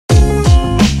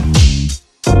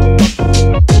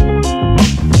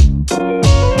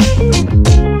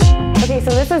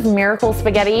Miracle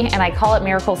Spaghetti, and I call it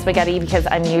Miracle Spaghetti because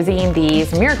I'm using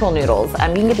these miracle noodles.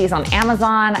 You can get these on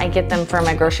Amazon. I get them from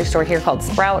a grocery store here called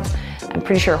Sprouts. I'm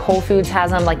pretty sure Whole Foods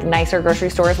has them, like nicer grocery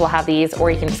stores will have these,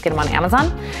 or you can just get them on Amazon.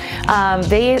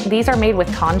 These are made with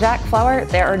konjac flour.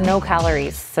 There are no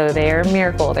calories, so they're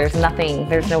miracle. There's nothing,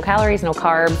 there's no calories, no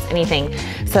carbs, anything.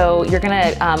 So you're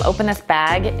gonna open this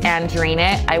bag and drain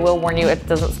it. I will warn you, it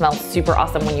doesn't smell super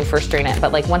awesome when you first drain it,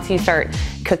 but like once you start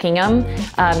cooking them,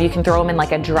 you can throw them in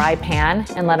like a dry pan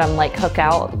and let them like cook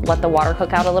out, let the water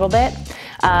cook out a little bit.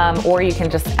 Or you can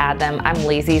just add them. I'm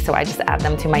lazy, so I just add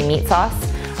them to my meat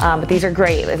sauce. But these are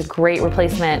great. It's a great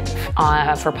replacement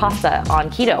for pasta on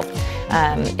keto.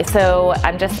 So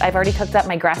I've already cooked up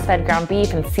my grass-fed ground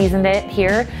beef and seasoned it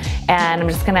here. And I'm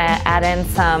just gonna add in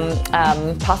some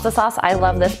pasta sauce. I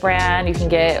love this brand. You can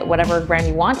get whatever brand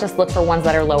you want. Just look for ones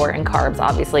that are lower in carbs,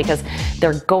 obviously, because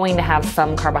they're going to have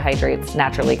some carbohydrates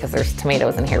naturally because there's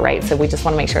tomatoes in here, right? So we just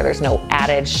wanna make sure there's no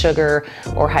added sugar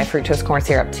or high fructose corn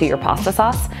syrup to your pasta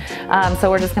sauce. So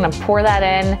we're just gonna pour that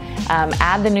in,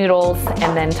 add the noodles,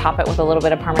 and then top it with a little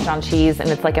bit of Parmesan cheese. And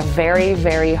it's like a very,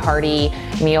 very hearty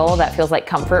meal that feels like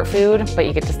comfort food, but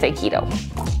you get to stay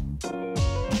keto.